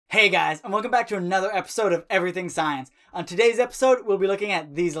Hey guys, and welcome back to another episode of Everything Science. On today's episode, we'll be looking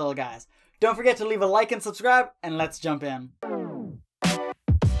at these little guys. Don't forget to leave a like and subscribe, and let's jump in.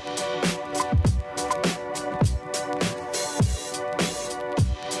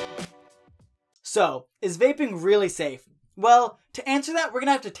 So, is vaping really safe? Well, to answer that, we're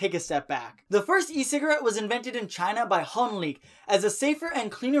gonna have to take a step back. The first e-cigarette was invented in China by Han Lik as a safer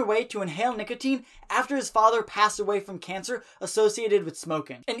and cleaner way to inhale nicotine after his father passed away from cancer associated with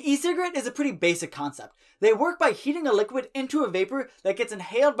smoking. An e-cigarette is a pretty basic concept. They work by heating a liquid into a vapor that gets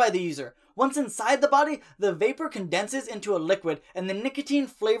inhaled by the user. Once inside the body, the vapor condenses into a liquid and the nicotine,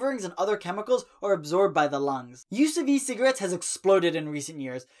 flavorings, and other chemicals are absorbed by the lungs. Use of e-cigarettes has exploded in recent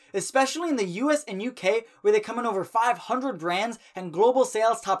years, especially in the US and UK where they come in over 500 brands and global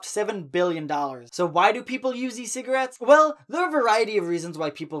sales topped $7 billion. So why do people use e-cigarettes? Well, there are a variety of reasons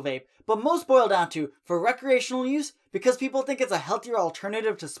why people vape, but most boil down to for recreational use, because people think it's a healthier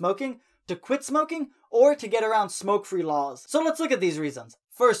alternative to smoking, to quit smoking, or to get around smoke-free laws. So let's look at these reasons.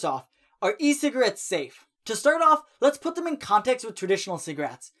 First off, are e-cigarettes safe? To start off, let's put them in context with traditional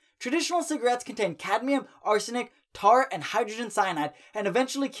cigarettes. Traditional cigarettes contain cadmium, arsenic, tar, and hydrogen cyanide, and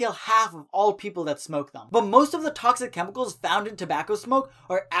eventually kill half of all people that smoke them. But most of the toxic chemicals found in tobacco smoke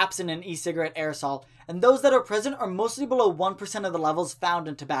are absent in e-cigarette aerosol, and those that are present are mostly below 1% of the levels found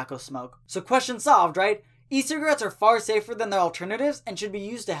in tobacco smoke. So question solved, right? E-cigarettes are far safer than their alternatives and should be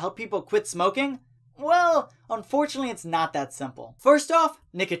used to help people quit smoking? Well, unfortunately it's not that simple. First off,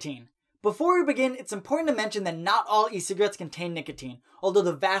 nicotine. Before we begin, it's important to mention that not all e-cigarettes contain nicotine, although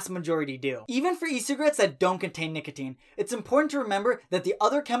the vast majority do. Even for e-cigarettes that don't contain nicotine, it's important to remember that the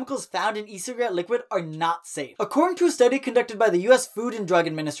other chemicals found in e-cigarette liquid are not safe. According to a study conducted by the US Food and Drug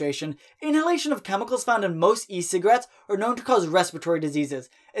Administration, inhalation of chemicals found in most e-cigarettes are known to cause respiratory diseases,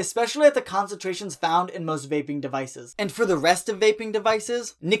 especially at the concentrations found in most vaping devices. And for the rest of vaping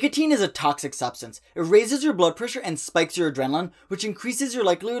devices, nicotine is a toxic substance. It raises your blood pressure and spikes your adrenaline, which increases your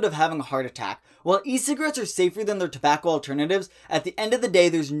likelihood of having a heart attack. While e-cigarettes are safer than their tobacco alternatives, at the end of the day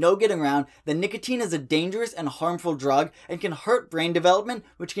there's no getting around that nicotine is a dangerous and harmful drug and can hurt brain development,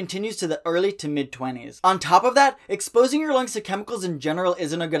 which continues to the early to mid-20s. On top of that, exposing your lungs to chemicals in general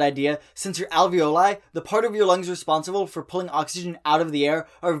isn't a good idea since your alveoli, the part of your lungs responsible for pulling oxygen out of the air,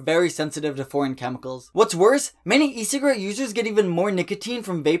 are very sensitive to foreign chemicals. What's worse, many e-cigarette users get even more nicotine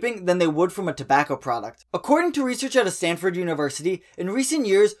from vaping than they would from a tobacco product. According to research at Stanford University, in recent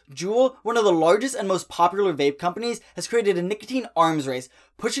years, Juul, one of the largest and most popular vape companies, has created a nicotine arms race,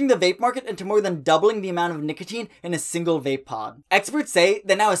 pushing the vape market into more than doubling the amount of nicotine in a single vape pod. Experts say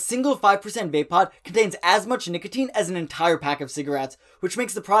that now a single 5% vape pod contains as much nicotine as an entire pack of cigarettes, which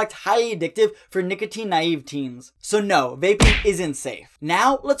makes the product highly addictive for nicotine-naive teens. So no, vaping isn't safe.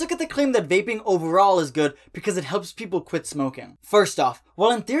 Now, let's look at the claim that vaping overall is good because it helps people quit smoking. First off,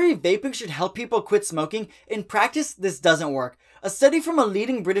 while in theory vaping should help people quit smoking, in practice this doesn't work. A study from a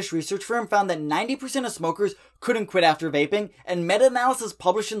leading British research firm found that 90% of smokers couldn't quit after vaping, and meta-analysis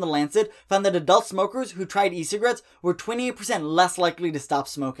published in The Lancet found that adult smokers who tried e-cigarettes were 28% less likely to stop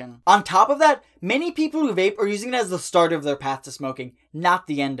smoking. On top of that, many people who vape are using it as the start of their path to smoking, not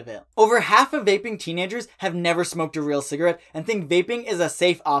the end of it. Over half of vaping teenagers have never smoked a real cigarette and think vaping is a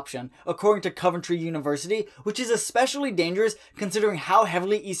safe option, according to Coventry University, which is especially dangerous considering how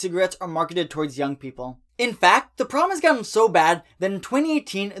heavily e-cigarettes are marketed towards young people. In fact, the problem has gotten so bad that in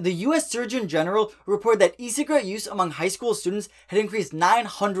 2018, the US Surgeon General reported that e-cigarette use among high school students had increased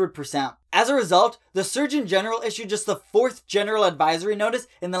 900%. As a result, the Surgeon General issued just the 4th General Advisory Notice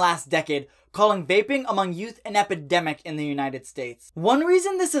in the last decade, calling vaping among youth an epidemic in the United States. One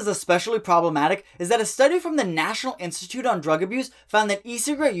reason this is especially problematic is that a study from the National Institute on Drug Abuse found that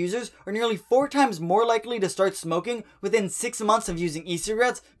e-cigarette users are nearly 4 times more likely to start smoking within 6 months of using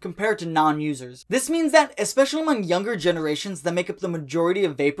e-cigarettes compared to non-users. This means that, especially among younger generations that make up the majority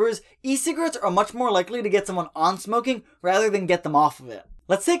of vapers, e-cigarettes are much more likely to get someone on smoking rather than get them off of it.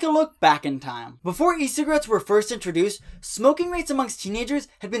 Let's take a look back in time. Before e-cigarettes were first introduced, smoking rates amongst teenagers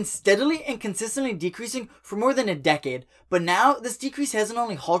had been steadily and consistently decreasing for more than a decade, but now this decrease hasn't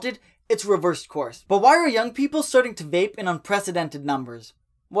only halted, it's reversed course. But why are young people starting to vape in unprecedented numbers?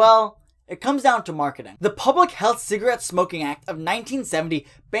 Well, it comes down to marketing. The Public Health Cigarette Smoking Act of 1970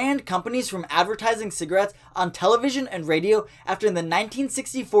 banned companies from advertising cigarettes on television and radio after the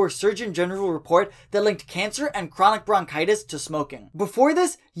 1964 Surgeon General report that linked cancer and chronic bronchitis to smoking. Before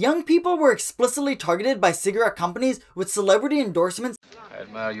this, young people were explicitly targeted by cigarette companies with celebrity endorsements. I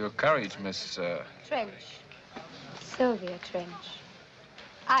admire your courage, Miss... Trench. Sylvia Trench.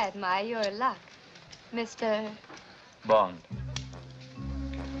 I admire your luck, Mr. Bond.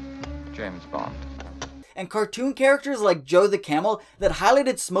 James Bond. and cartoon characters like Joe the Camel that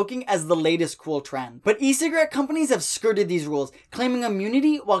highlighted smoking as the latest cool trend. But e-cigarette companies have skirted these rules, claiming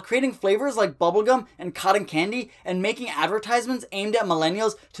immunity while creating flavors like bubblegum and cotton candy and making advertisements aimed at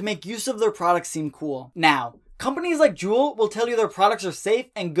millennials to make use of their products seem cool. Now, companies like Juul will tell you their products are safe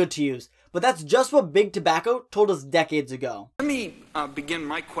and good to use, but that's just what Big Tobacco told us decades ago. Let me begin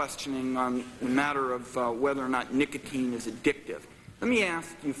my questioning on the matter of whether or not nicotine is addictive. Let me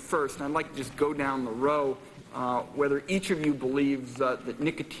ask you first, and I'd like to just go down the row, whether each of you believes that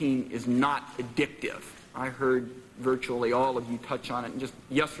nicotine is not addictive. I heard virtually all of you touch on it, and just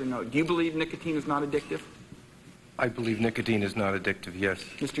yes or no. Do you believe nicotine is not addictive? I believe nicotine is not addictive, yes.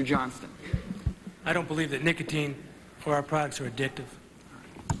 Mr. Johnston. I don't believe that nicotine or our products are addictive.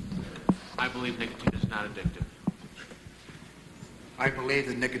 I believe nicotine is not addictive. I believe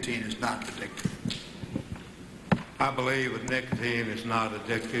that nicotine is not addictive. I believe that nicotine is not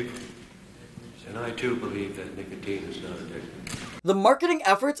addictive. And I too believe that nicotine is not addictive. The marketing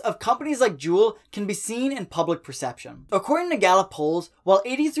efforts of companies like Juul can be seen in public perception. According to Gallup polls, while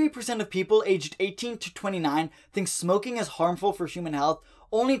 83% of people aged 18 to 29 think smoking is harmful for human health,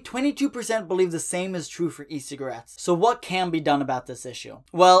 only 22% believe the same is true for e-cigarettes. So what can be done about this issue?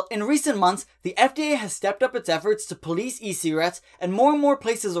 Well, in recent months, the FDA has stepped up its efforts to police e-cigarettes, and more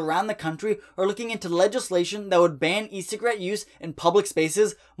places around the country are looking into legislation that would ban e-cigarette use in public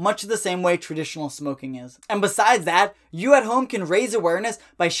spaces, much the same way traditional smoking is. And besides that, you at home can raise awareness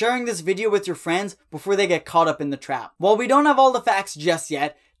by sharing this video with your friends before they get caught up in the trap. While we don't have all the facts just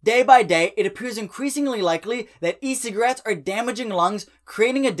yet, day by day, it appears increasingly likely that e-cigarettes are damaging lungs,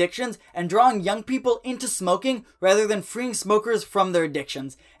 creating addictions, and drawing young people into smoking rather than freeing smokers from their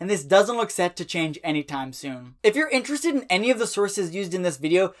addictions, and this doesn't look set to change anytime soon. If you're interested in any of the sources used in this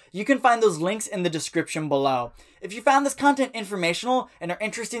video, you can find those links in the description below. If you found this content informational and are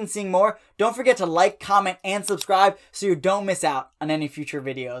interested in seeing more, don't forget to like, comment, and subscribe so you don't miss out on any future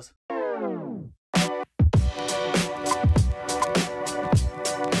videos.